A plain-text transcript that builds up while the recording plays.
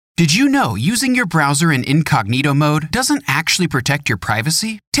Did you know using your browser in incognito mode doesn't actually protect your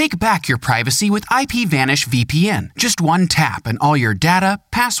privacy? Take back your privacy with IPVanish VPN. Just one tap and all your data,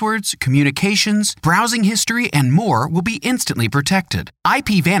 passwords, communications, browsing history, and more will be instantly protected.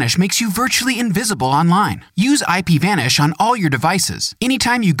 IPVanish makes you virtually invisible online. Use IPVanish on all your devices,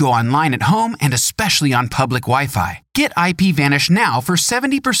 anytime you go online at home and especially on public Wi-Fi. Get IPVanish now for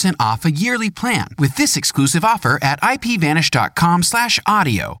 70% off a yearly plan with this exclusive offer at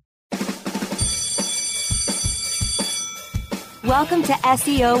ipvanish.com/audio. Welcome to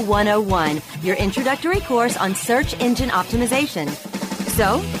SEO 101, your introductory course on search engine optimization.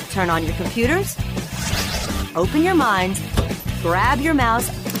 So, turn on your computers, open your minds, grab your mouse,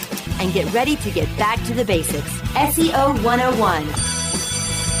 and get ready to get back to the basics. SEO 101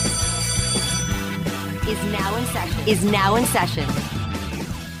 is now in session.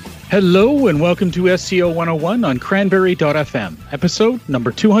 Hello and welcome to SEO 101 on Cranberry.fm, episode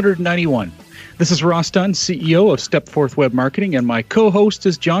number 291. This is Ross Dunn, CEO of Stepforth Web Marketing, and my co-host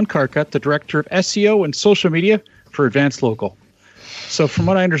is John Carcutt, the Director of SEO and Social Media for Advanced Local. So from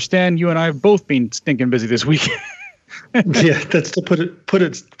what I understand, you and I have both been stinking busy this week. Yeah, that's to put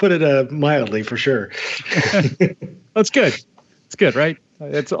it mildly, for sure. That's good. It's good, right?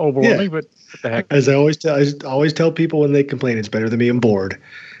 It's overwhelming, but what the heck? As I always tell people when they complain, it's better than being bored.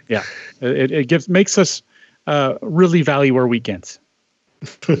 Yeah, it makes us really value our weekends.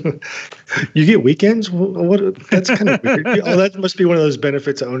 You get weekends? What? That's kind of weird. Oh, that must be one of those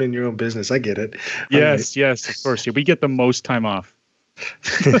benefits of owning your own business. I get it. Yes, of course. Yeah, we get the most time off.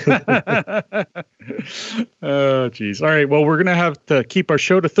 Oh, geez. All right. Well, we're going to have to keep our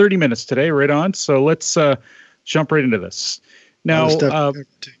show to 30 minutes today, right on. So let's jump right into this. Now,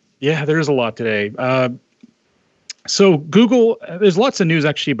 yeah, there's a lot today. So Google, there's lots of news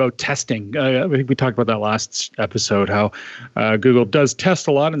actually about testing. We talked about that last episode, how Google does test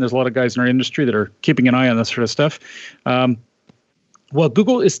a lot, and there's a lot of guys in our industry that are keeping an eye on this sort of stuff. Well,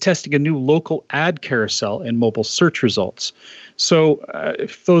 Google is testing a new local ad carousel in mobile search results. So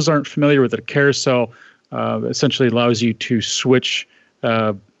if those aren't familiar with it, a carousel essentially allows you to switch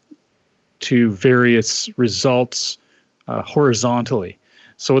to various results horizontally.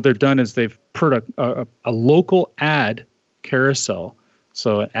 So what they've done is they've put a local ad carousel,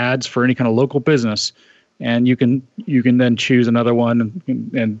 so ads for any kind of local business, and you can then choose another one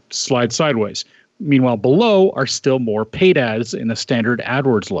and slide sideways. Meanwhile, below are still more paid ads in a standard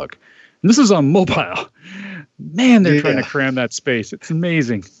AdWords look. And this is on mobile. Man, they're trying to cram that space. It's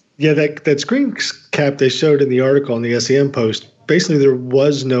amazing. Yeah, that screen cap they showed in the article on the SEM post, basically there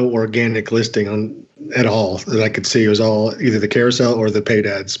was no organic listing at all that I could see. It was all either the carousel or the paid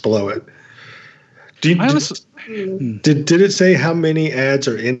ads below it. Did it say how many ads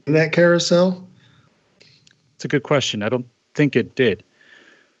are in that carousel? It's a good question. I don't think it did.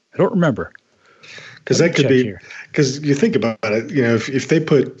 I don't remember. Because that could be, because you think about it, if they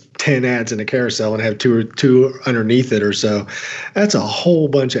put 10 ads in a carousel and have two underneath it or so, that's a whole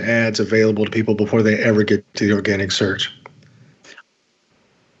bunch of ads available to people before they ever get to the organic search.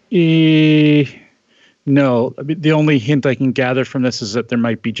 No, the only hint I can gather from this is that there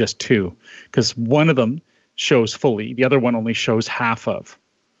might be just two, because one of them shows fully, the other one only shows half of.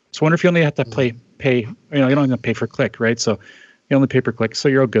 So I wonder if you only have to pay, you don't have to pay for click, right? So you only pay per click, so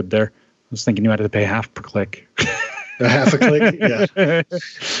you're all good there. I was thinking you had to pay half per click. Half a click? Yeah.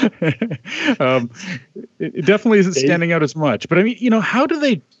 It definitely isn't standing out as much. But I mean, how do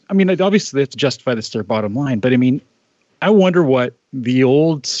they, obviously they have to justify this to their bottom line, but I wonder what the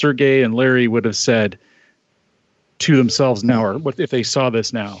old Sergey and Larry would have said to themselves now, or what if they saw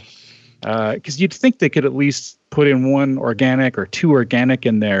this now. Because you'd think they could at least put in one organic or two organic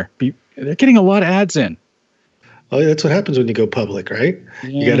in there. They're getting a lot of ads in. Oh, that's what happens when you go public, right? Yeah.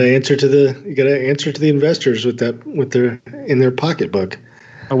 You got to answer to the investors with their in their pocketbook.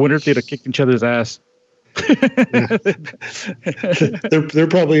 I wonder if they'd have kicked each other's ass. They're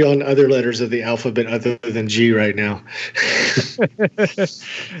probably on other letters of the alphabet other than G right now.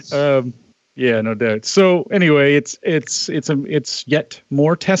 Yeah, no doubt. So anyway, it's yet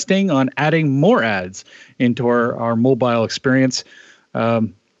more testing on adding more ads into our mobile experience.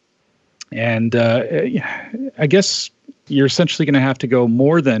 And I guess you're essentially going to have to go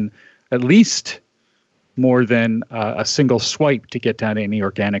at least more than a single swipe to get down to any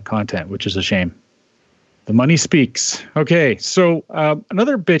organic content, which is a shame. The money speaks. Okay, so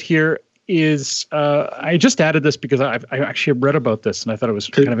another bit here is I just added this because I actually read about this and I thought it was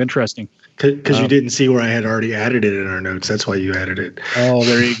kind of interesting. Because you didn't see where I had already added it in our notes. That's why you added it. Oh,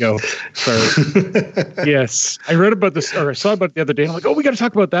 there you go. Sorry. Yes. I read about this, or I saw about it the other day. And I'm like, oh, we got to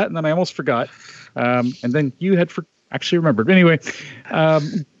talk about that. And then I almost forgot. And then you had actually remembered. Anyway,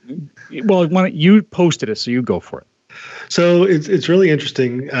 Well, you posted it, so you go for it. So it's really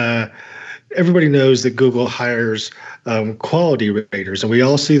interesting. Everybody knows that Google hires quality raters, and we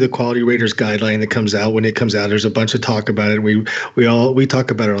all see the quality raters guideline that comes out. When it comes out, there's a bunch of talk about it. We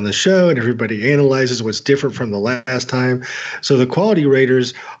talk about it on the show, and everybody analyzes what's different from the last time. So the quality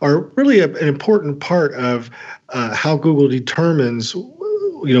raters are really an important part of how Google determines,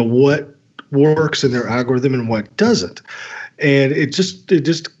 what works in their algorithm and what doesn't. And they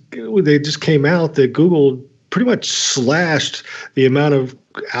just came out that Google pretty much slashed the amount of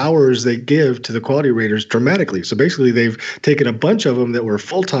hours they give to the quality raters dramatically. So basically, they've taken a bunch of them that were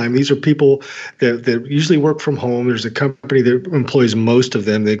full-time. These are people that usually work from home. There's a company that employs most of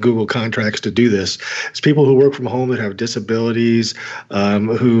them that Google contracts to do this. It's people who work from home that have disabilities,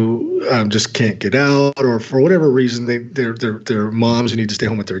 who just can't get out, or for whatever reason, they're moms who need to stay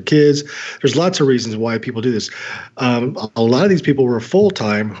home with their kids. There's lots of reasons why people do this. A lot of these people were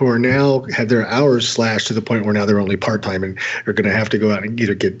full-time who are now had their hours slashed to the point where now they're only part-time and are going to have to go out and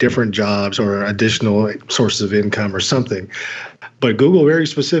either get different jobs or additional sources of income or something. But Google very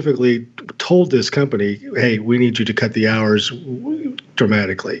specifically told this company, hey, we need you to cut the hours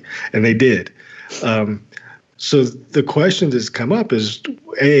dramatically. And they did. So the question that's come up is,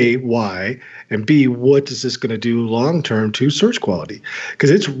 A, why? And B, what is this going to do long-term to search quality? Because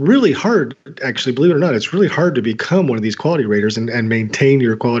it's really hard, actually, believe it or not, it's really hard to become one of these quality raters and maintain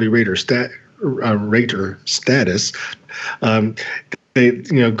your quality rater status.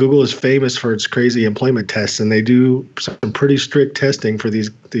 Google is famous for its crazy employment tests, and they do some pretty strict testing for these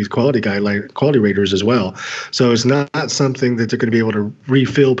quality raters as well. So it's not something that they're going to be able to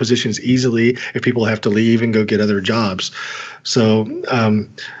refill positions easily if people have to leave and go get other jobs. So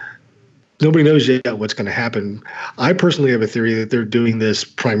nobody knows yet what's going to happen. I personally have a theory that they're doing this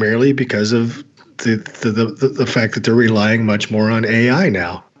primarily because of the fact that they're relying much more on AI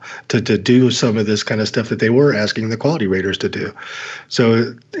now to do some of this kind of stuff that they were asking the quality raters to do.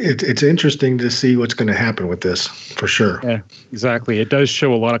 So it's interesting to see what's going to happen with this, for sure. Yeah, exactly. It does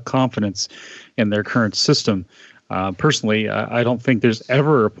show a lot of confidence in their current system. Personally, I don't think there's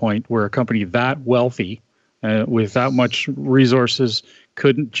ever a point where a company that wealthy with that much resources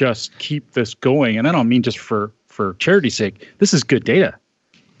couldn't just keep this going. And I don't mean just for charity's sake. This is good data.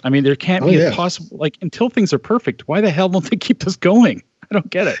 I mean, there can't be a possible, until things are perfect, why the hell don't they keep this going? I don't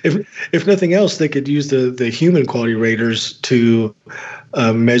get it. If nothing else, they could use the human quality raters to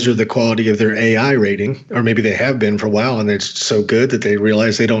measure the quality of their AI rating, or maybe they have been for a while, and it's so good that they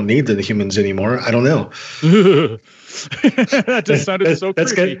realize they don't need the humans anymore. I don't know. That just sounded so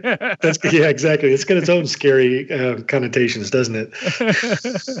creepy. Yeah, exactly. It's got its own scary connotations, doesn't it?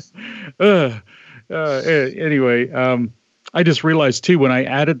 Anyway. I just realized, too, when I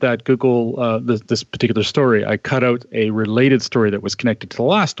added that Google, this particular story, I cut out a related story that was connected to the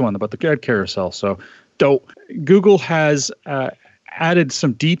last one about the ad carousel. So Google has added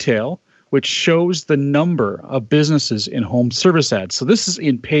some detail which shows the number of businesses in home service ads. So this is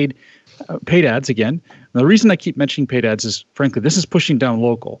in paid ads again. And the reason I keep mentioning paid ads is, frankly, this is pushing down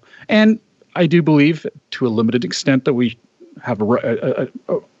local. And I do believe, to a limited extent, that we have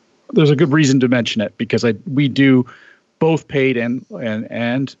there's a good reason to mention it, because we do both paid and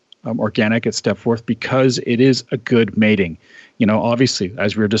organic at Stepforth, because it is a good mating. Obviously,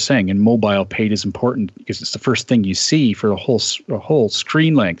 as we were just saying, in mobile, paid is important because it's the first thing you see for the whole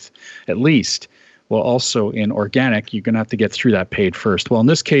screen length, at least. Well, also in organic, you're going to have to get through that paid first. Well, in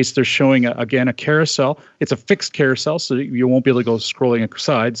this case, they're showing, again, a carousel. It's a fixed carousel, so you won't be able to go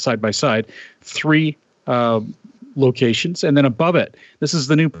scrolling side by side. 3 locations, and then above it, this is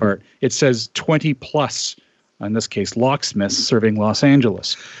the new part, it says 20 plus. In this case, locksmiths serving Los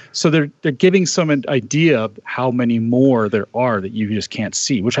Angeles. So they're giving some idea of how many more there are that you just can't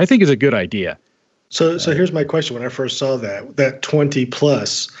see, which I think is a good idea. So here's my question. When I first saw that 20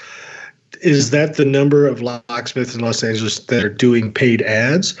 plus, is that the number of locksmiths in Los Angeles that are doing paid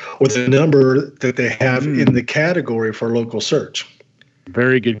ads, or the number that they have in the category for local search?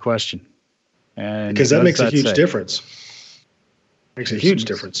 Very good question. And because that makes a huge difference. Makes a huge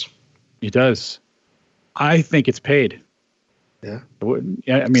difference. It does. I think it's paid. Yeah. I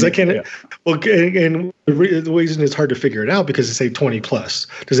mean, well, and the reason it's hard to figure it out because they say 20 plus.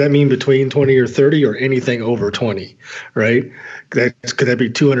 Does that mean between 20 or 30 or anything over 20, right? Could that be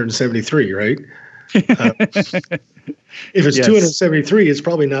 273, right? If it's 273, it's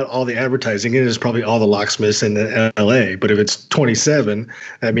probably not all the advertising. It is probably all the locksmiths in the LA. But if it's 27,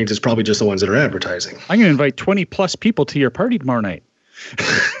 that means it's probably just the ones that are advertising. I'm going to invite 20 plus people to your party tomorrow night.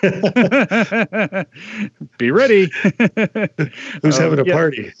 Be ready. Who's having a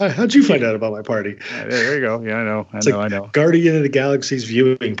party? How'd you find out about my party? There you go. Yeah, I know. Guardian of the Galaxy's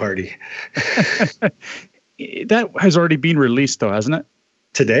viewing party. That has already been released, though, hasn't it?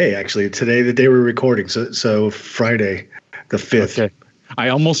 Today, actually. Today, the day we're recording. So Friday, the 5th. Okay. I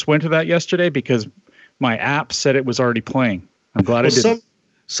almost went to that yesterday because my app said it was already playing. I'm glad I didn't.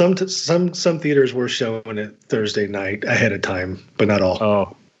 Some theaters were showing it Thursday night ahead of time, but not all.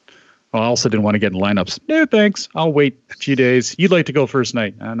 Oh, well, I also didn't want to get in lineups. No, thanks. I'll wait a few days. You'd like to go first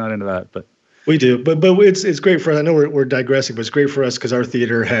night. I'm not into that, but we do. But it's great for us. I know we're digressing, but it's great for us because our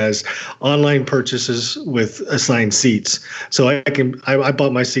theater has online purchases with assigned seats. So I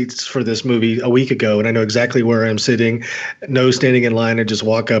bought my seats for this movie a week ago, and I know exactly where I'm sitting. No standing in line. I just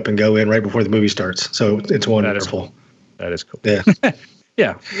walk up and go in right before the movie starts. So it's wonderful. That is cool. Yeah.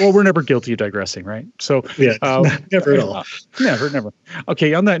 Yeah. Well, we're never guilty of digressing, right? So yeah, never at all. Never.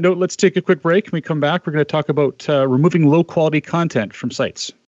 Okay. On that note, let's take a quick break. When we come back, we're going to talk about removing low quality content from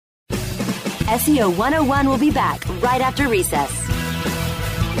sites. SEO 101 will be back right after recess.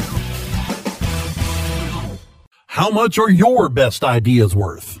 How much are your best ideas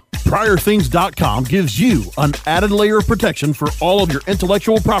worth? PriorThings.com gives you an added layer of protection for all of your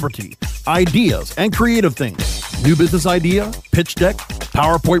intellectual property, ideas, and creative things. New business idea, pitch deck,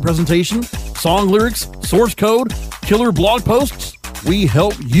 PowerPoint presentation, song lyrics, source code, killer blog posts. We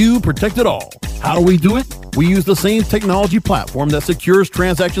help you protect it all. How do we do it? We use the same technology platform that secures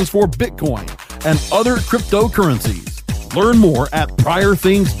transactions for Bitcoin and other cryptocurrencies. Learn more at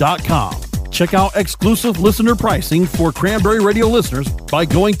PriorThings.com. Check out exclusive listener pricing for Cranberry Radio listeners by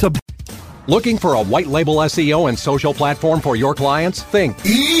going to... Looking for a white label SEO and social platform for your clients? Think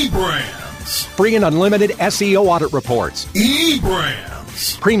eBrands. Free and unlimited SEO audit reports.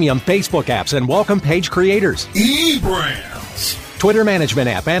 eBrands. Premium Facebook apps and welcome page creators. eBrands. Twitter management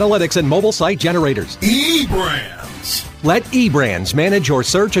app, analytics, and mobile site generators. eBrands. Let eBrands manage your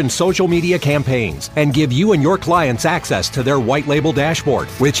search and social media campaigns and give you and your clients access to their white label dashboard,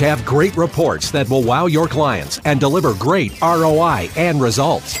 which have great reports that will wow your clients and deliver great ROI and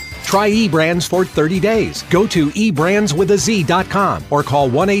results. Try eBrands for 30 days. Go to eBrandsWithAZ.com or call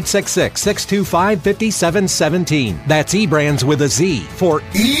 1-866-625-5717. That's eBrands with a Z for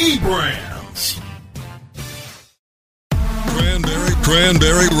eBrands.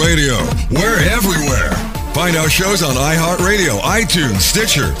 Cranberry Radio. We're everywhere. Find our shows on iHeartRadio, iTunes,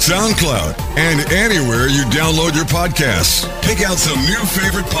 Stitcher, SoundCloud, and anywhere you download your podcasts. Pick out some new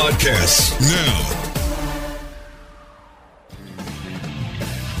favorite podcasts now.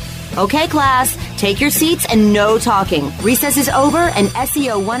 Okay, class, take your seats and no talking. Recess is over and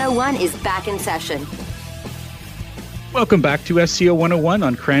SEO 101 is back in session. Welcome back to SEO 101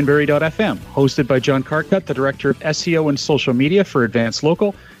 on Cranberry.fm, hosted by John Carcutt, the Director of SEO and Social Media for Advanced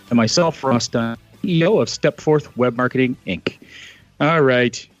Local, and myself, Ross Dunn, CEO of Stepforth Web Marketing, Inc. All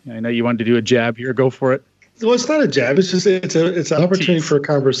right. I know you wanted to do a jab here. Go for it. Well, it's not a jab. It's just it's an opportunity for a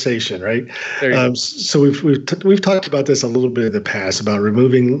conversation, right? So we've talked about this a little bit in the past about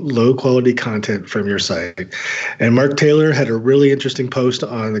removing low quality content from your site. And Mark Taylor had a really interesting post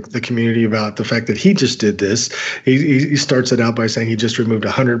on the community about the fact that he just did this. He starts it out by saying he just removed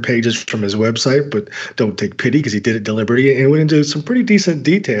 100 pages from his website, but don't take pity because he did it deliberately, and went into some pretty decent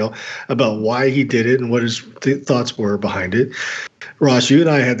detail about why he did it and what his thoughts were behind it. Ross, you and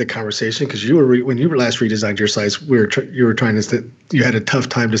I had the conversation because when you last redesigned your sites, you were trying to you had a tough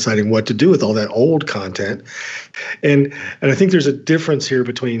time deciding what to do with all that old content, and I think there's a difference here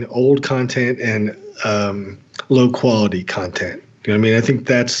between old content and low quality content. You know what I mean? I think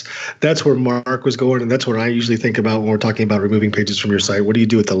that's where Mark was going, and that's what I usually think about when we're talking about removing pages from your site. What do you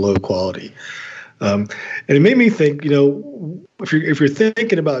do with the low quality? And it made me think, if you're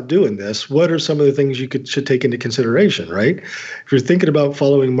thinking about doing this, what are some of the things you should take into consideration, right? If you're thinking about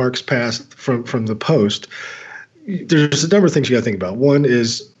following Mark's path from the post, there's a number of things you got to think about. One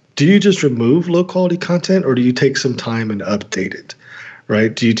is, do you just remove low quality content, or do you take some time and update it,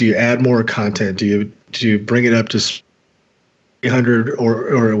 right? Do you add more content? Do you bring it up to 300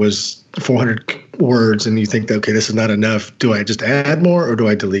 or it was 400 words and you think that, okay, this is not enough. Do I just add more or do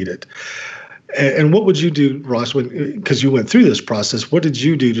I delete it? And what would you do, Ross, because you went through this process, what did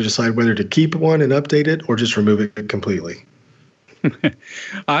you do to decide whether to keep one and update it or just remove it completely?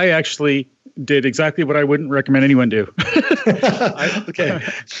 I actually did exactly what I wouldn't recommend anyone do. Okay,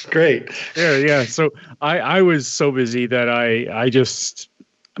 great. Yeah. So I was so busy that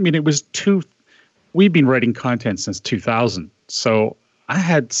it was we've been writing content since 2000. So I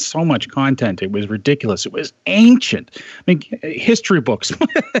had so much content. It was ridiculous. It was ancient. I mean, history books.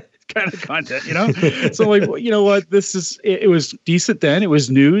 kind of content, So like, you know what, it was decent then. It was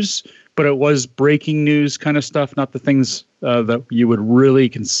news, but it was breaking news kind of stuff, not the things that you would really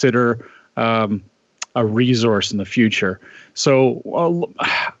consider a resource in the future. So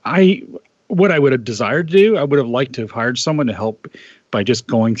what I would have desired to do, I would have liked to have hired someone to help by just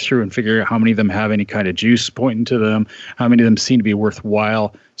going through and figuring out how many of them have any kind of juice pointing to them, how many of them seem to be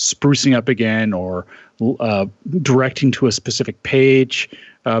worthwhile sprucing up again, or directing to a specific page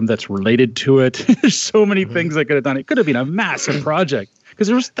that's related to it. There's so many things I could have done. It could have been a massive project because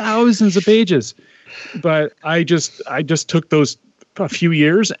there was thousands of pages. But I just took those a few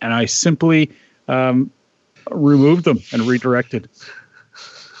years and I simply removed them and redirected.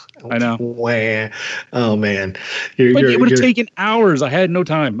 I know. Wow. Oh man, it would have taken hours. I had no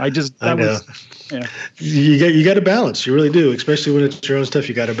time. I know. You got to balance. You really do, especially when it's your own stuff.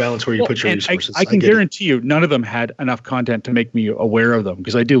 You got to balance where you put your resources. I can guarantee you, none of them had enough content to make me aware of them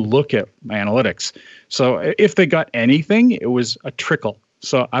because I do look at my analytics. So if they got anything, it was a trickle.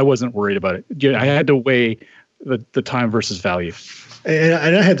 So I wasn't worried about it. I had to weigh the time versus value.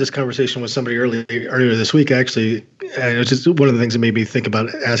 And I had this conversation with somebody earlier this week, actually, and it was just one of the things that made me think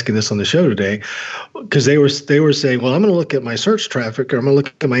about asking this on the show today, because they were saying, well, I'm going to look at my search traffic, or I'm going to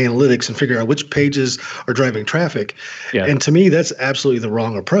look at my analytics and figure out which pages are driving traffic. Yeah. And to me, that's absolutely the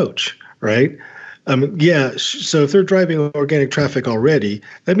wrong approach, right? So if they're driving organic traffic already,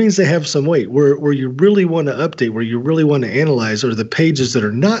 that means they have some weight. Where you really want to update, where you really want to analyze, are the pages that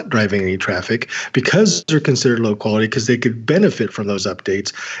are not driving any traffic because they're considered low quality, because they could benefit from those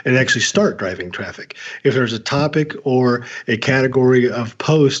updates and actually start driving traffic. If there's a topic or a category of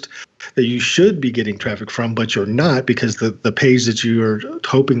post that you should be getting traffic from, but you're not because the page that you are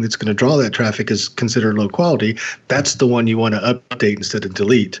hoping that's going to draw that traffic is considered low quality, that's the one you want to update instead of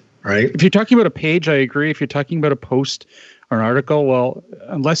delete. Right. If you're talking about a page, I agree. If you're talking about a post or an article, well,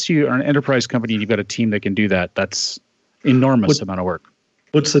 unless you are an enterprise company, you've got a team that can do that. That's enormous amount of work.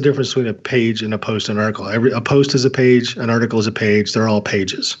 What's the difference between a page and a post and an article? A post is a page, an article is a page. They're all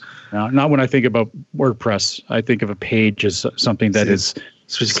pages. No, not when I think about WordPress. I think of a page as something that is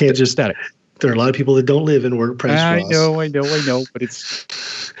so you can't just static. There are a lot of people that don't live in WordPress. I know, but it's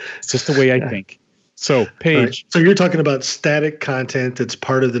just the way I think. So page. Right. So you're talking about static content that's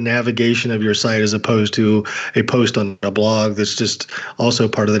part of the navigation of your site, as opposed to a post on a blog that's just also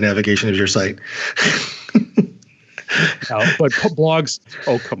part of the navigation of your site. But blogs,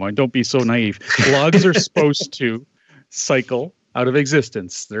 oh, come on, don't be so naive. Blogs are supposed to cycle out of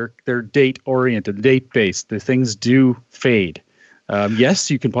existence. They're date-oriented, date-based. The things do fade.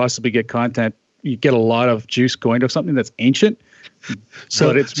 Yes, you can possibly get content. You get a lot of juice going to something that's ancient,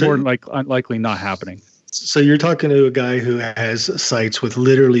 but it's more unlikely not happening. So you're talking to a guy who has sites with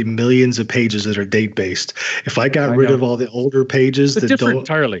literally millions of pages that are date-based. If I got rid of all the older pages that don't...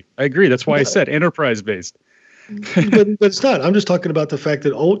 entirely. I agree. That's why I said enterprise-based. but it's not. I'm just talking about the fact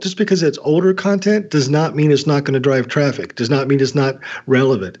that just because it's older content does not mean it's not going to drive traffic, does not mean it's not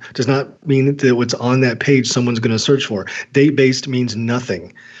relevant, does not mean that what's on that page someone's going to search for. Date-based means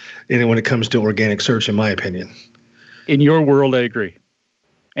nothing when it comes to organic search, in my opinion. In your world, I agree.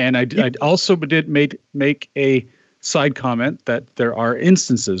 And I also did make a side comment that there are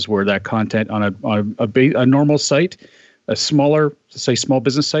instances where that content on a normal site, a smaller, say small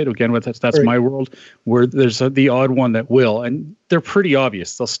business site, again, that's right. My world, where there's the odd one that will, and they're pretty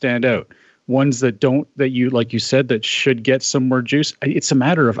obvious. They'll stand out. Ones that don't, that you, like you said, that should get some more juice. It's a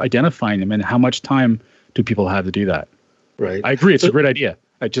matter of identifying them and how much time do people have to do that. Right. I agree. It's a great idea.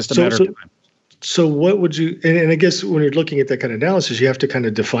 It's just a matter of time. So what would you, and I guess when you're looking at that kind of analysis, you have to kind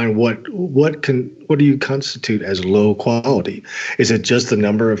of define what do you constitute as low quality? Is it just the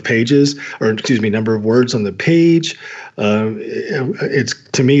number of pages, or number of words on the page?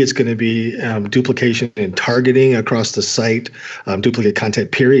 To me, it's going to be duplication and targeting across the site, duplicate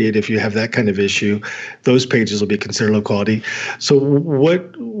content, period. If you have that kind of issue, those pages will be considered low quality. So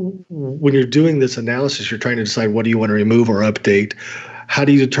when you're doing this analysis, you're trying to decide what do you want to remove or update. How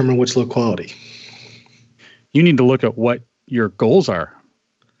do you determine what's low quality? You need to look at what your goals are.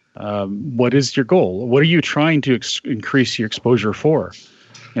 What is your goal? What are you trying to increase your exposure for?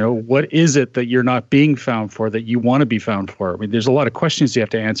 What is it that you're not being found for that you want to be found for? I mean, there's a lot of questions you have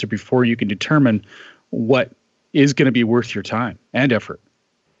to answer before you can determine what is going to be worth your time and effort.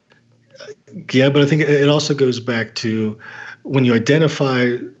 Yeah, but I think it also goes back to when you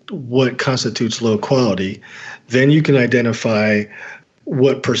identify what constitutes low quality, then you can identify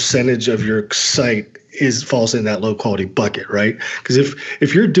what percentage of your site falls in that low quality bucket, right? Because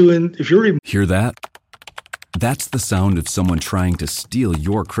if you're hear that? That's the sound of someone trying to steal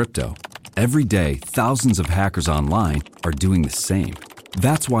your crypto. Every day, thousands of hackers online are doing the same.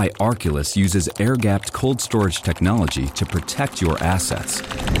 That's why Arculus uses air-gapped cold storage technology to protect your assets.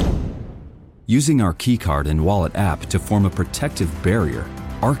 Using our keycard and wallet app to form a protective barrier,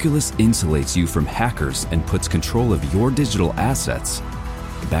 Arculus insulates you from hackers and puts control of your digital assets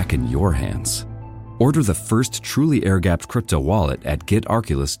back in your hands. Order the first truly air-gapped crypto wallet at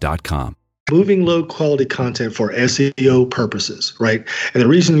getarculus.com. Moving low-quality content for SEO purposes, right? And the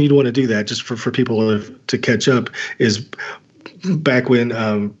reason you'd want to do that, just for people to catch up, is back when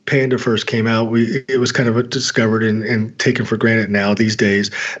Panda first came out, it was kind of discovered and taken for granted now these days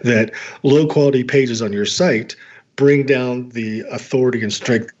that low-quality pages on your site bring down the authority and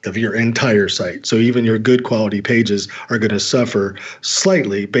strength of your entire site. So even your good quality pages are going to suffer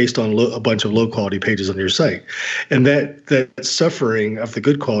slightly based on a bunch of low quality pages on your site. And that suffering of the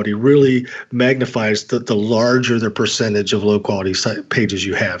good quality really magnifies the larger the percentage of low quality site pages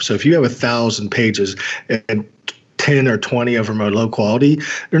you have. So if you have 1,000 pages and 10 or 20 of them are low quality,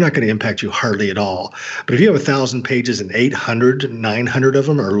 they're not going to impact you hardly at all. But if you have 1,000 pages and 800, 900 of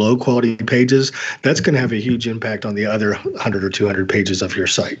them are low quality pages, that's going to have a huge impact on the other 100 or 200 pages of your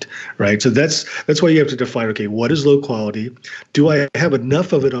site, right? So that's why you have to define, okay, what is low quality? Do I have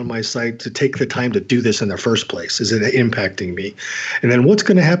enough of it on my site to take the time to do this in the first place? Is it impacting me? And then what's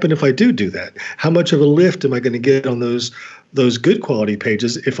going to happen if I do that? How much of a lift am I going to get on those good quality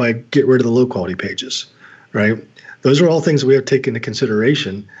pages if I get rid of the low quality pages, right? Those are all things we have to take into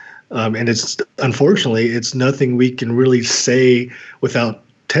consideration. And unfortunately, it's nothing we can really say without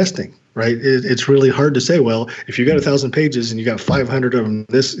testing, right? It's really hard to say, well, if you got 1,000 pages and you got 500 of them,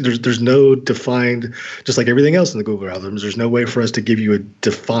 there's no defined, just like everything else in the Google algorithms, there's no way for us to give you a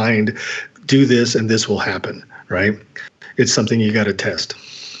defined, do this and this will happen, right? It's something you got to test.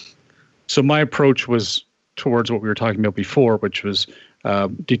 So my approach was towards what we were talking about before, which was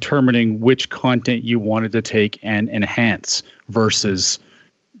determining which content you wanted to take and enhance versus,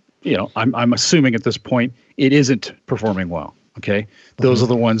 I'm assuming at this point it isn't performing well. Okay. Those are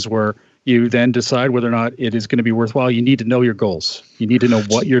the ones where you then decide whether or not it is going to be worthwhile. You need to know your goals. You need to know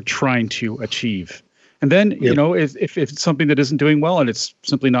what you're trying to achieve. And then, if it's something that isn't doing well and it's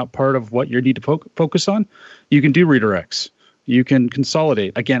simply not part of what you need to focus on, you can do redirects. You can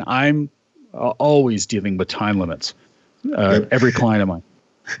consolidate. Again, I'm always dealing with time limits. Every client of mine.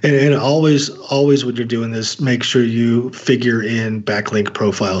 And always when you're doing this, make sure you figure in backlink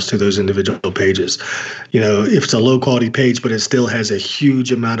profiles to those individual pages. If it's a low quality page, but it still has a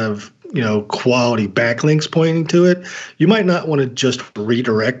huge amount of, quality backlinks pointing to it, you might not want to just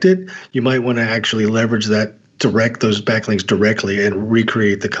redirect it. You might want to actually leverage that, direct those backlinks directly and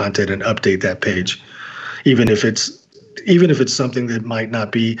recreate the content and update that page. Even if it's something that might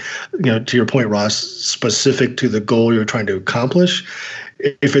not be, to your point, Ross, specific to the goal you're trying to accomplish,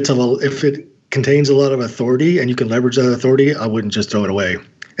 if it contains a lot of authority and you can leverage that authority, I wouldn't just throw it away.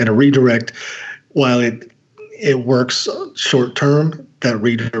 And a redirect, while it works short term, that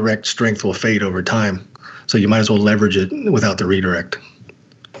redirect strength will fade over time. So you might as well leverage it without the redirect.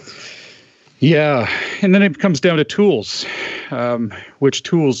 Yeah, and then it comes down to tools. Which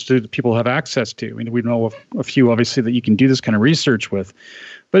tools do people have access to? I mean, we know a few, obviously, that you can do this kind of research with,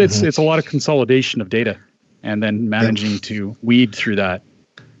 but it's a lot of consolidation of data and then managing to weed through that.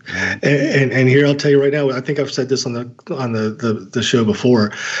 And here I'll tell you right now, I think I've said this on the show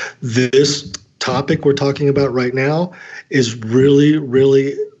before. This topic we're talking about right now is really,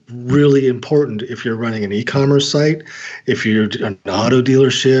 really, really important if you're running an e-commerce site, if you're an auto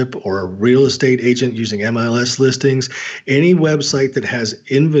dealership or a real estate agent using MLS listings, any website that has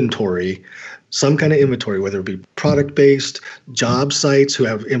inventory, some kind of inventory, whether it be product-based, job sites who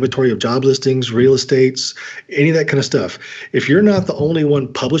have inventory of job listings, real estates, any of that kind of stuff. If you're not the only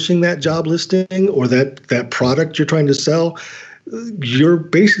one publishing that job listing or that product you're trying to sell, you're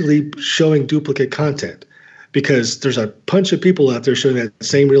basically showing duplicate content. Because there's a bunch of people out there showing that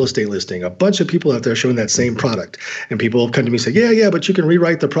same real estate listing, a bunch of people out there showing that same product. And people have come to me and say, yeah, but you can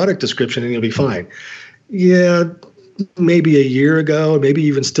rewrite the product description and you'll be fine. Yeah, maybe a year ago, maybe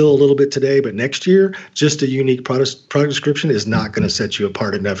even still a little bit today, but next year, just a unique product description is not going to set you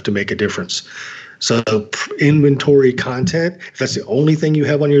apart enough to make a difference. So inventory content, if that's the only thing you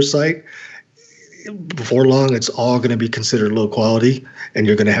have on your site, before long, it's all going to be considered low quality, and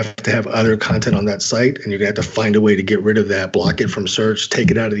you're going to have other content on that site, and you're going to have to find a way to get rid of that, block it from search,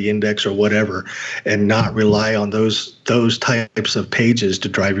 take it out of the index or whatever, and not rely on those types of pages to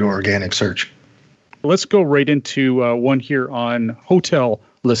drive your organic search. Let's go right into one here on hotel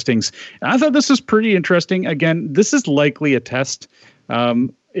listings. And I thought this was pretty interesting. Again, this is likely a test.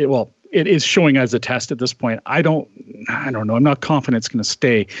 It is showing as a test at this point. I don't know. I'm not confident it's going to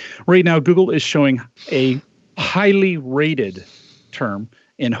stay. Right now, Google is showing a highly rated term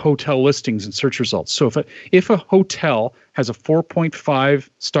in hotel listings and search results. So if a hotel has a 4.5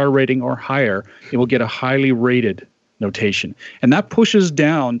 star rating or higher, it will get a highly rated notation, and that pushes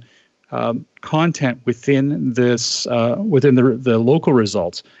down content within this within the local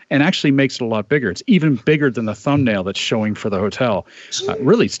results, and actually makes it a lot bigger. It's even bigger than the thumbnail that's showing for the hotel.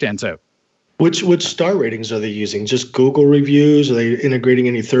 Really stands out. Which star ratings are they using? Just Google reviews? Are they integrating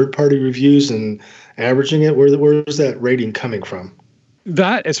any third-party reviews and averaging it? Where is that rating coming from?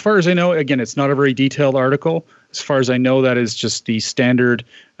 That, as far as I know, again, it's not a very detailed article. As far as I know, that is just the standard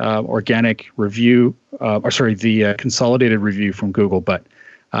organic review, the consolidated review from Google. But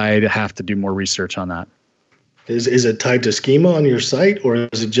I'd have to do more research on that. Is it tied to schema on your site, or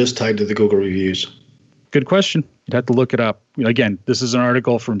is it just tied to the Google reviews? Good question. You'd have to look it up. Again, this is an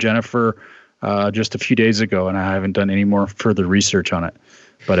article from Jennifer just a few days ago, and I haven't done any more further research on it.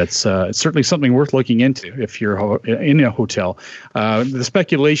 But it's certainly something worth looking into if you're in a hotel. The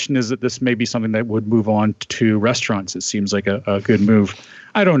speculation is that this may be something that would move on to restaurants. It seems like a good move.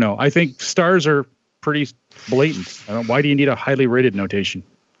 I don't know. I think stars are pretty blatant. Why do you need a highly rated notation?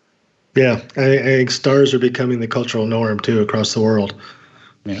 Yeah, I think stars are becoming the cultural norm too across the world.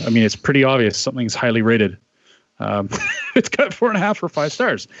 Yeah, I mean, it's pretty obvious something's highly rated. It's got 4.5 or 5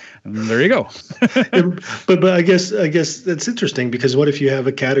 stars, and there you go. but I guess that's interesting, because what if you have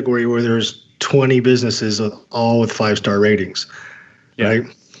a category where there's 20 businesses all with 5-star ratings, right?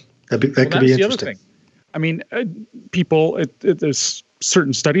 That could be interesting. The other thing. I mean, there's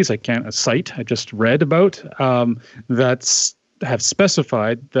certain studies I can't cite. I just read about that have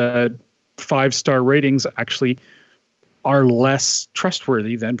specified that 5-star ratings actually are less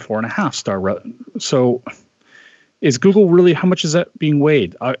trustworthy than 4.5-star. So is Google really, how much is that being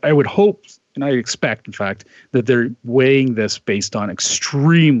weighed? I would hope, and I expect, in fact, that they're weighing this based on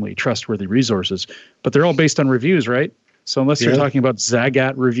extremely trustworthy resources, but they're all based on reviews, right? So unless you're talking about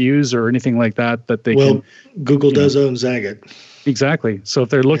Zagat reviews or anything like that they can... Google does own Zagat. Exactly. So if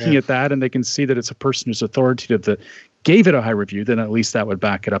they're looking at that and they can see that it's a person who's authoritative that gave it a high review, then at least that would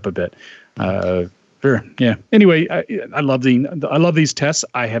back it up a bit. Sure. Yeah. Anyway, I love these tests.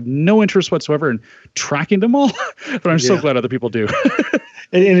 I have no interest whatsoever in tracking them all, but I'm so glad other people do.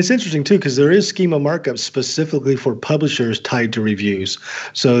 And it's interesting too, because there is schema markup specifically for publishers tied to reviews,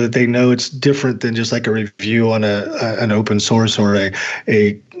 so that they know it's different than just like a review on an open source or a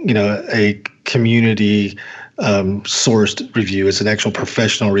community sourced review. It's an actual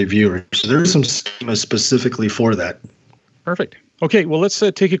professional reviewer. So there is some schema specifically for that. Perfect. Okay, well, let's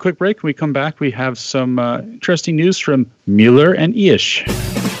take a quick break. When we come back, we have some interesting news from Mueller and Eish.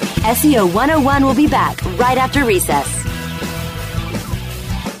 SEO 101 will be back right after recess.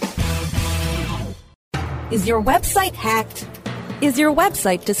 Is your website hacked? Is your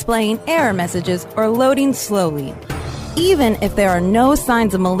website displaying error messages or loading slowly? Even if there are no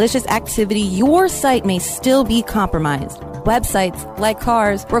signs of malicious activity, your site may still be compromised. Websites, like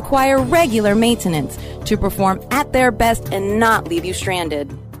cars, require regular maintenance to perform at their best and not leave you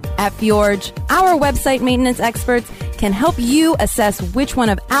stranded. At Fjorge, our website maintenance experts can help you assess which one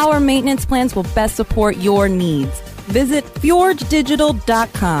of our maintenance plans will best support your needs. Visit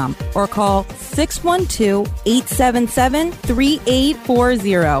fjorgedigital.com or call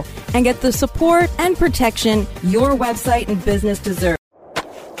 612-877-3840 and get the support and protection your website and business deserve.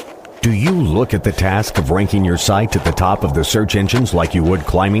 Do you look at the task of ranking your site at the top of the search engines like you would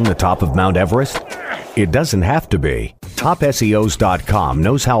climbing the top of Mount Everest? It doesn't have to be. TopSEOs.com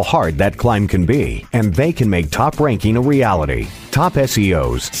knows how hard that climb can be, and they can make top ranking a reality. Top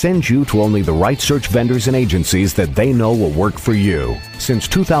SEOs sends you to only the right search vendors and agencies that they know will work for you. Since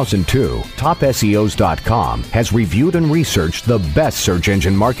 2002, TopSEOs.com has reviewed and researched the best search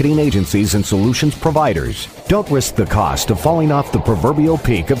engine marketing agencies and solutions providers. Don't risk the cost of falling off the proverbial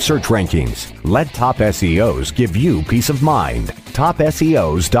peak of search rankings. Let Top SEOs give you peace of mind.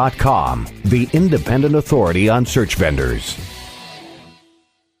 TopSEOs.com, the independent authority on search vendors.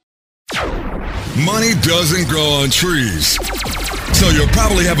 Money doesn't grow on trees, so you'll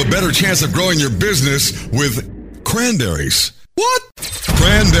probably have a better chance of growing your business with cranberries. What?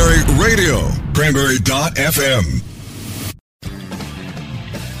 Cranberry Radio. Cranberry.fm.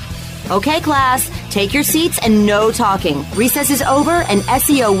 Okay, class, take your seats and no talking. Recess is over and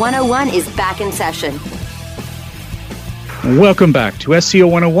SEO 101 is back in session. Welcome back to SEO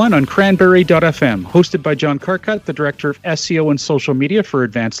 101 on Cranberry.fm, hosted by John Carcutt, the Director of SEO and Social Media for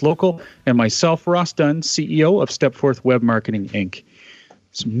Advanced Local, and myself, Ross Dunn, CEO of Stepforth Web Marketing, Inc.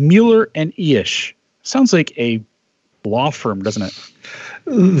 It's Mueller and Eish. Sounds like a law firm, doesn't it?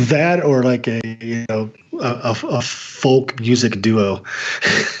 That or like a folk music duo.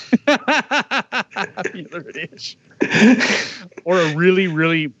 Or a really,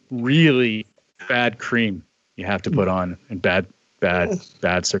 really, really bad cream you have to put on in bad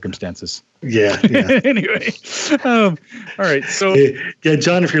circumstances. Yeah. Anyway, all right. So yeah,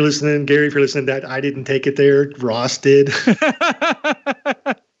 John, if you're listening, Gary, if you're listening, that I didn't take it there. Ross did.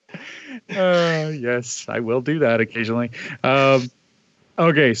 Yes, I will do that occasionally.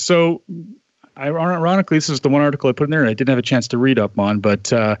 Okay, so ironically, this is the one article I put in there and I didn't have a chance to read up on,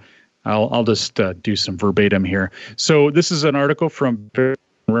 but I'll just do some verbatim here. So this is an article from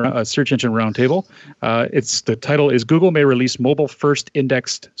Search Engine Roundtable. The title is Google may release mobile first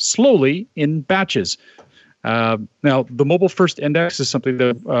indexed slowly in batches. Now, the mobile first index is something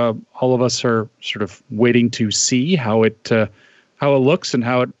that all of us are sort of waiting to see how it looks and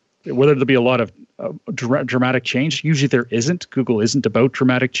whether there'll be a lot of dramatic change. Usually there isn't. Google isn't about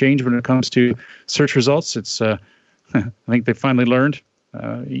dramatic change when it comes to search results. It's I think they finally learned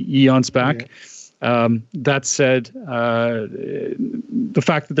eons back. Yeah. That said, the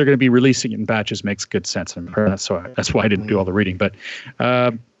fact that they're going to be releasing it in batches makes good sense. And that's why I didn't do all the reading. But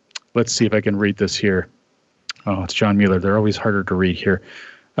let's see if I can read this here. Oh, it's John Mueller. They're always harder to read here.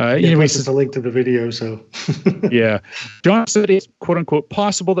 Anyways, it's a link to the video. So yeah, John said it's quote unquote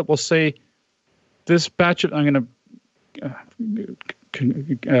possible that we'll say this batch of, I'm going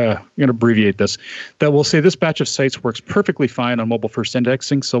to abbreviate this, that we'll say this batch of sites works perfectly fine on mobile first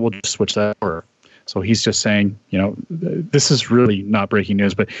indexing, so we'll just switch that over. So he's just saying, this is really not breaking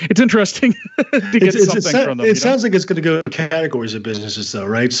news, but it's interesting to get something from them. It sounds like it's going to go in categories of businesses, though,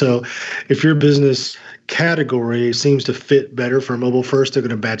 right? So if your business category seems to fit better for mobile first, they're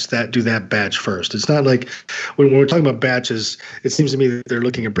going to do that batch first. It's not like when we're talking about batches, it seems to me that they're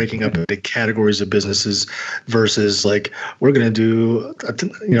looking at breaking up into categories of businesses versus like we're going to do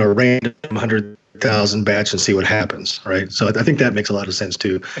a random 100,000 batch and see what happens, right? So I think that makes a lot of sense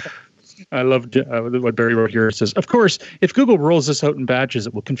too. I loved what Barry wrote here. It says, of course, if Google rolls this out in batches,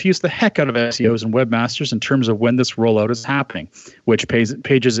 it will confuse the heck out of SEOs and webmasters in terms of when this rollout is happening, which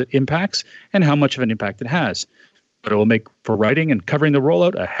pages it impacts, and how much of an impact it has. But it will make for writing and covering the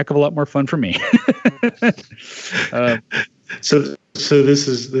rollout a heck of a lot more fun for me. So this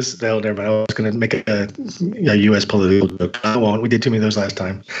is now never mind. I was going to make a U.S. political joke. I won't. We did too many of those last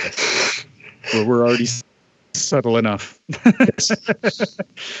time. Well, we're already subtle enough.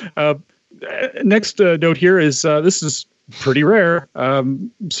 Next note here is this is pretty rare.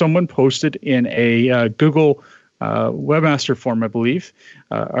 Someone posted in a Google webmaster forum, I believe,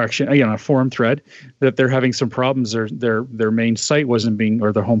 or actually, a forum thread, that they're having some problems. Their main site wasn't being,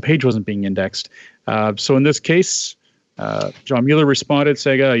 or their homepage wasn't being indexed. So in this case, John Mueller responded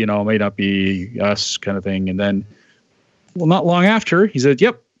saying, it may not be us, kind of thing. And then, well, not long after, he said,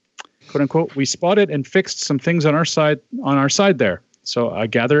 "Yep, quote unquote, we spotted and fixed some things on our side there." So I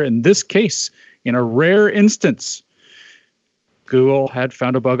gather in this case, in a rare instance, Google had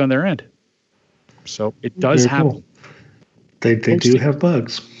found a bug on their end. So it does happen. Cool. They do have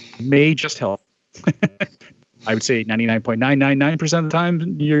bugs. May just help. I would say 99.999% of the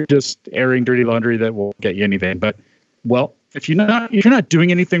time you're just airing dirty laundry that won't get you anything. But well, if you're not doing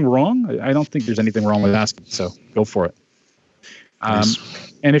anything wrong, I don't think there's anything wrong with asking. So go for it. Nice.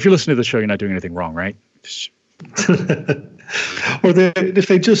 And if you're listening to the show, you're not doing anything wrong, right? Or if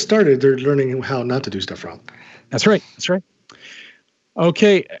they just started, they're learning how not to do stuff wrong. That's right.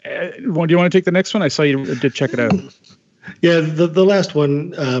 Okay. Do you want to take the next one? I saw you did check it out. Yeah, the last one,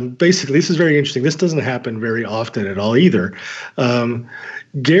 basically, this is very interesting. This doesn't happen very often at all either.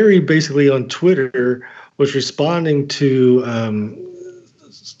 Gary basically on Twitter was responding to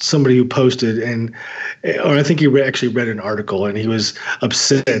somebody who posted, or I think he actually read an article, and he was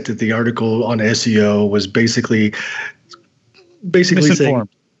upset that the article on SEO was basically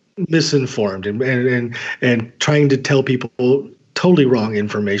misinformed and trying to tell people totally wrong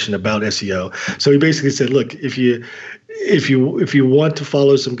information about SEO. So he basically said, look, if you want to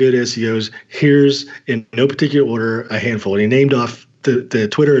follow some good SEOs, here's, in no particular order, a handful. And he named off the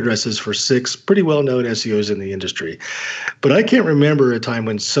Twitter addresses for 6 pretty well-known SEOs in the industry. But I can't remember a time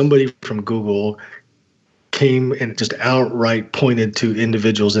when somebody from Google came and just outright pointed to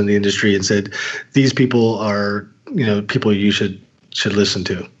individuals in the industry and said, these people are, people you should listen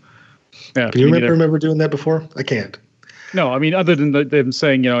to. Yeah, can you remember doing that before? I can't. No, I mean, other than them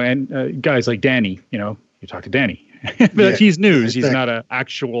saying, and guys like Danny, you talk to Danny. But he's news. Exactly. He's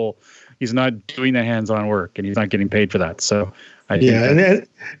not he's not doing the hands-on work, and he's not getting paid for that. So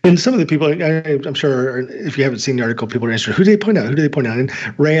And some of the people, I'm sure if you haven't seen the article, people are interested. Who do they point out? And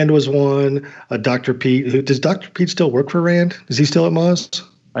Rand was one. Dr. Pete. Does Dr. Pete still work for Rand? Is he still at Moz?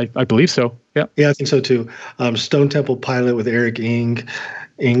 I believe so. Yeah. Yeah, I think so too. Stone Temple Pilot with Eric Ing.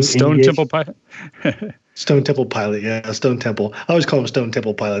 Stone Temple Pilot. Stone Temple Pilot, yeah, Stone Temple. I always call him Stone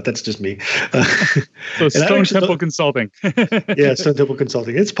Temple Pilot. That's just me. So Stone Temple Consulting. Yeah, Stone Temple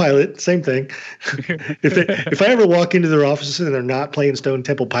Consulting. It's Pilot, same thing. If I ever walk into their offices and they're not playing Stone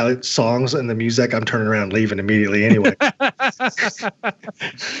Temple Pilot songs and the music, I'm turning around, leaving immediately anyway.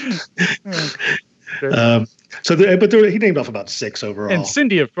 He named off about 6 overall. And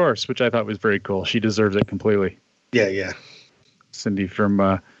Cindy, of course, which I thought was very cool. She deserves it completely. Yeah. Cindy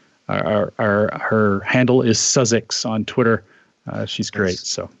from her handle is Sussex on Twitter. She's great.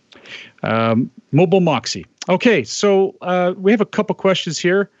 So, Mobile Moxie. Okay, so we have a couple questions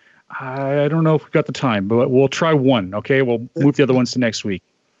here. I don't know if we've got the time, but we'll try one. Okay, we'll move the other ones to next week.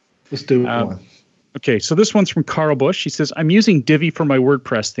 Let's do one. Okay, so this one's from Carl Bush. He says, I'm using Divi for my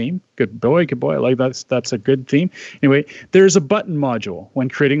WordPress theme. Good boy. I like that. That's a good theme. Anyway, there's a button module. When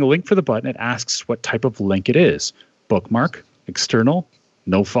creating a link for the button, it asks what type of link it is. Bookmark, external,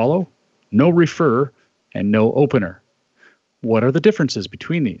 no follow, no refer, and no opener. What are the differences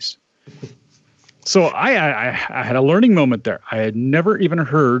between these? So I had a learning moment there. I had never even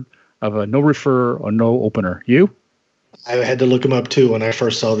heard of a no refer or no opener. You? I had to look them up too when I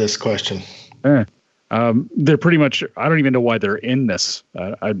first saw this question. They're pretty much, I don't even know why they're in this.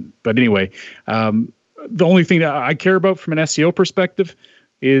 But anyway, the only thing that I care about from an SEO perspective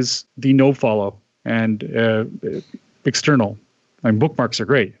is the no follow and external. I mean, bookmarks are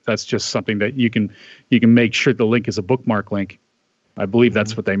great. That's just something that you can make sure the link is a bookmark link. I believe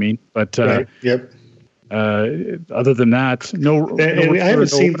that's what they mean. But right. Yep. Other than that, no. And I haven't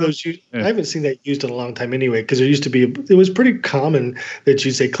seen those. I haven't seen that used in a long time anyway. Because there used to be, it was pretty common that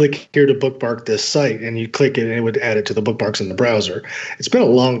you say, "Click here to bookmark this site," and you click it, and it would add it to the bookmarks in the browser. It's been a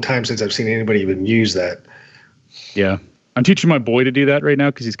long time since I've seen anybody even use that. Yeah, I'm teaching my boy to do that right now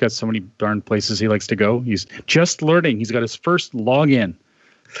because he's got so many darn places he likes to go. He's just learning. He's got his first login.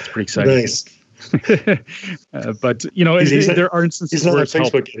 It's pretty exciting. Nice. But there are instances where it's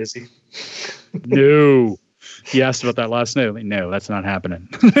helpful. Yet, is he? No. He asked about that last night. Like, no, that's not happening.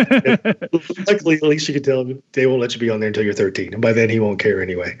 Luckily, at least you can tell him they won't let you be on there until you're 13. And by then, he won't care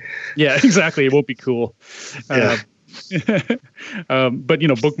anyway. Yeah, exactly. It won't be cool. Yeah. But,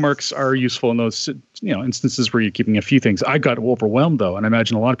 bookmarks are useful in those, instances where you're keeping a few things. I got overwhelmed, though, and I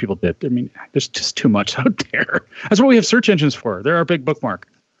imagine a lot of people did. I mean, there's just too much out there. That's what we have search engines for. They're our big bookmark.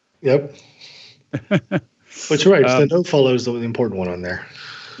 Yep. But you're right. The no follow is the important one on there.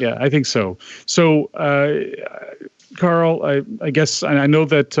 Yeah, I think so. So, Carl, I guess I know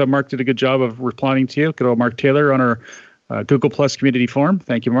that Mark did a good job of replying to you. Good old Mark Taylor on our Google Plus community forum.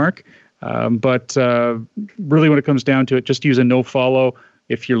 Thank you, Mark. But really, when it comes down to it, just use a no follow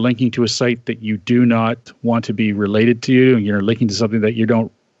if you're linking to a site that you do not want to be related to, and you're linking to something that you don't.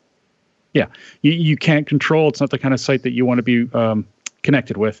 Yeah, you can't control. It's not the kind of site that you want to be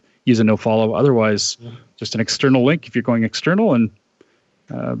connected with. Use a no follow. Otherwise, just an external link if you're going external, and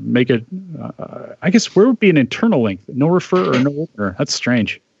make it. I guess where would be an internal link? No refer or no opener. That's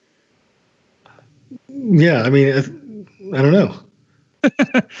strange. Yeah, I mean, I don't know.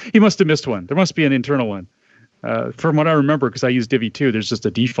 He must have missed one. There must be an internal one. From what I remember, because I use Divi too, there's just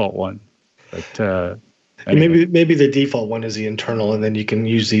a default one. But anyway. Maybe the default one is the internal, and then you can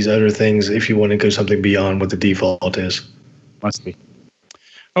use these other things if you want to go something beyond what the default is. Must be.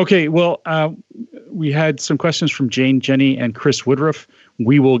 Okay, well, we had some questions from Jane, Jenny, and Chris Woodruff.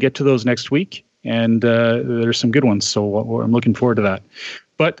 We will get to those next week, and there's some good ones, so I'm looking forward to that.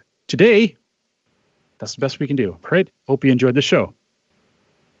 But today, that's the best we can do. All right, hope you enjoyed the show.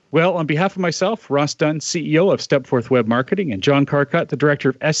 Well, on behalf of myself, Ross Dunn, CEO of Stepforth Web Marketing, and John Carcutt, the Director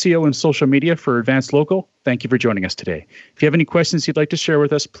of SEO and Social Media for Advanced Local, thank you for joining us today. If you have any questions you'd like to share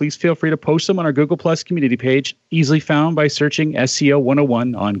with us, please feel free to post them on our Google Plus community page, easily found by searching SEO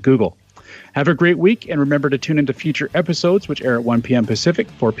 101 on Google. Have a great week, and remember to tune into future episodes, which air at 1 p.m. Pacific,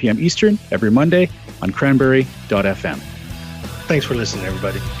 4 p.m. Eastern, every Monday on cranberry.fm. Thanks for listening,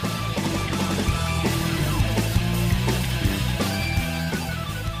 everybody.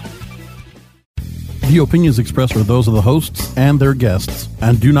 The opinions expressed are those of the hosts and their guests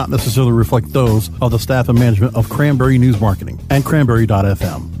and do not necessarily reflect those of the staff and management of Cranberry News Marketing and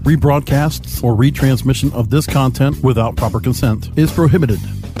Cranberry.fm. Rebroadcasts or retransmission of this content without proper consent is prohibited.